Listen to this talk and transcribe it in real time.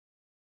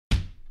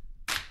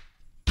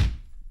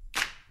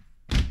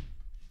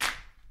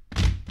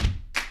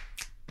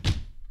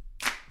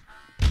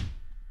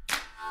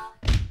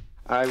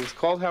I was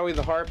called Howie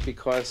the Harp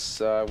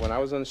because when I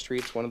was on the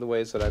streets, one of the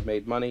ways that I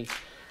made money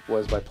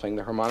was by playing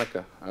the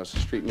harmonica. I was a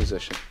street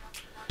musician.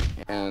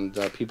 And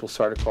people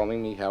started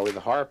calling me Howie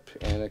the Harp,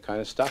 and it kind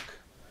of stuck.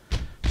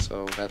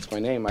 So that's my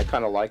name. I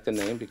kind of like the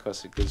name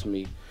because it gives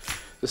me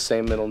the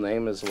same middle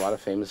name as a lot of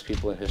famous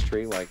people in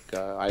history, like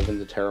Ivan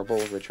the Terrible,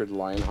 Richard the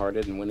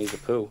Lionhearted, and Winnie the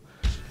Pooh.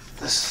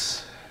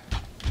 This is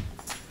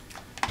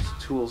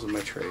the tools of my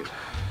trade,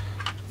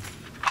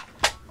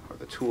 or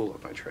the tool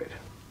of my trade.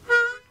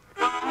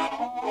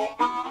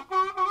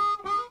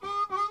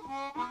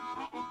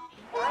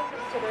 I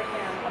consider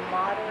him a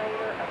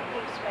moderator, a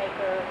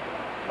peacemaker,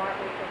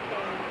 Martin Luther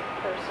King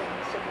person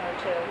similar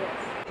to. Yes.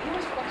 He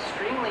was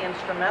extremely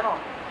instrumental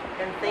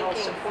in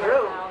thinking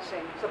through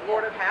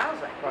supportive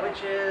housing, Right.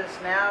 which is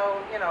now,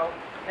 you know,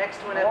 next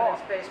to an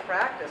evidence-based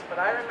practice. But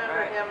I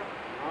remember him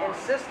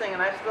insisting,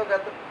 and I've still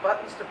got the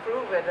buttons to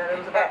prove it, that it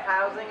was about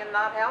housing and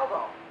not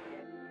hell.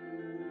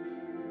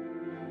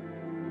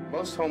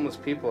 Most homeless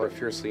people are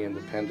fiercely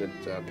independent.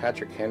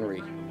 Patrick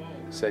Henry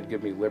said,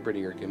 "Give me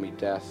liberty or give me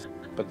death."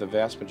 But the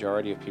vast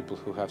majority of people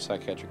who have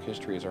psychiatric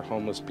histories are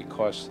homeless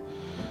because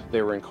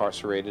they were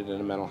incarcerated in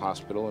a mental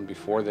hospital, and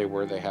before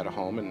they had a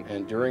home.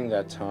 And during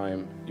that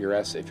time,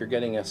 if you're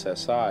getting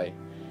SSI,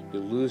 you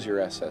lose your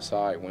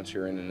SSI once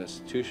you're in an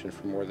institution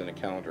for more than a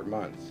calendar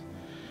month.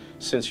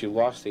 Since you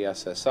lost the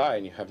SSI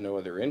and you have no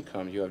other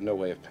income, you have no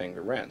way of paying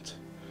the rent.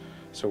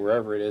 So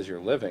wherever it is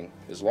you're living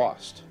is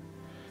lost.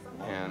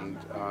 And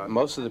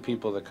most of the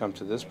people that come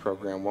to this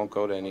program won't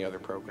go to any other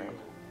program.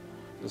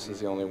 This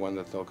is the only one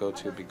that they'll go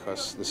to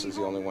because this is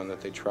the only one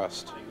that they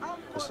trust.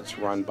 Because it's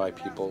run by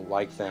people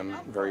like them.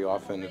 Very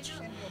often it's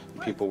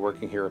people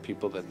working here are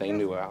people that they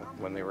knew out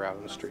when they were out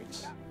in the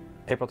streets.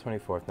 April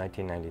 24th,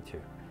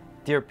 1992.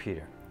 Dear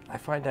Peter, I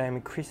find I am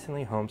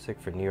increasingly homesick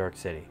for New York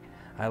City.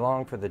 I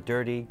long for the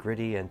dirty,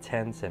 gritty,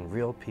 intense, and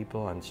real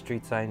people on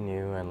streets I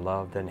knew and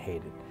loved and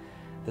hated.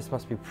 This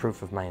must be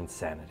proof of my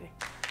insanity.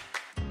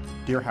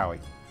 Dear Howie,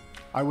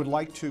 I would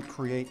like to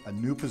create a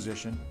new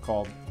position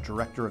called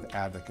Director of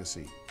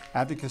Advocacy.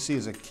 Advocacy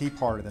is a key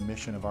part of the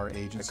mission of our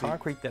agency. The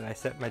concrete that I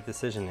set my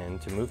decision in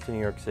to move to New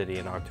York City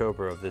in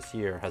October of this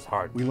year has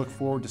hardened. We look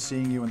forward to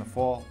seeing you in the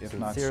fall, if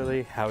not soon.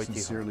 Sincerely, Howie the Harp.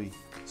 Sincerely,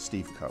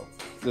 Steve Coe.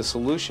 The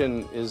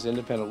solution is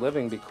independent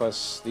living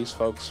because these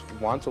folks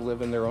want to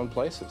live in their own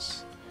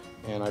places.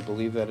 And I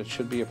believe that it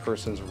should be a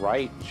person's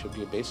right, it should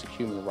be a basic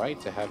human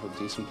right to have a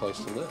decent place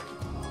to live.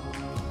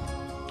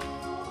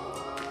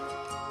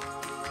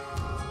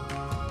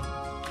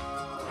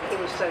 He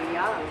was so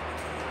young,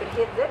 but he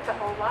had lived a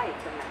whole life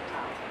in that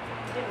time.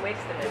 He didn't waste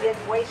a He minute.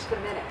 didn't waste a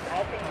minute.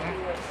 I think he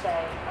would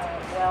say,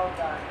 well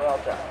done. Well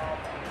done.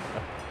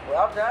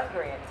 Well done,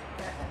 Green.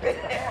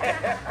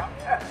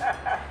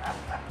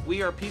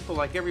 We are people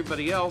like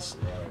everybody else,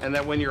 and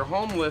that when you're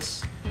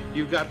homeless,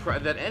 you've got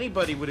that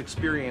anybody would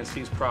experience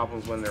these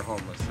problems when they're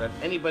homeless, that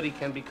anybody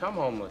can become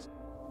homeless.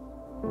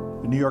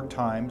 The New York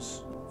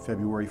Times,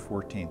 February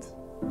 14th,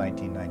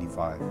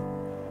 1995.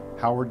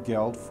 Howard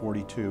Geld,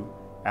 42,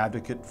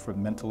 advocate for the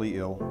mentally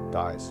ill,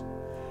 dies.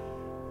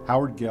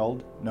 Howard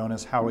Geld, known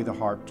as Howie the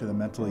Harp to the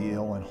mentally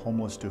ill and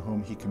homeless to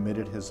whom he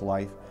committed his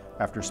life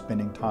after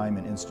spending time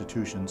in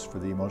institutions for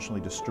the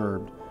emotionally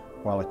disturbed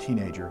while a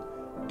teenager,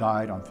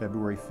 died on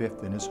February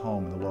 5th in his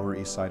home in the Lower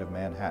East Side of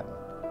Manhattan.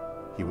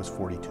 He was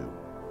 42.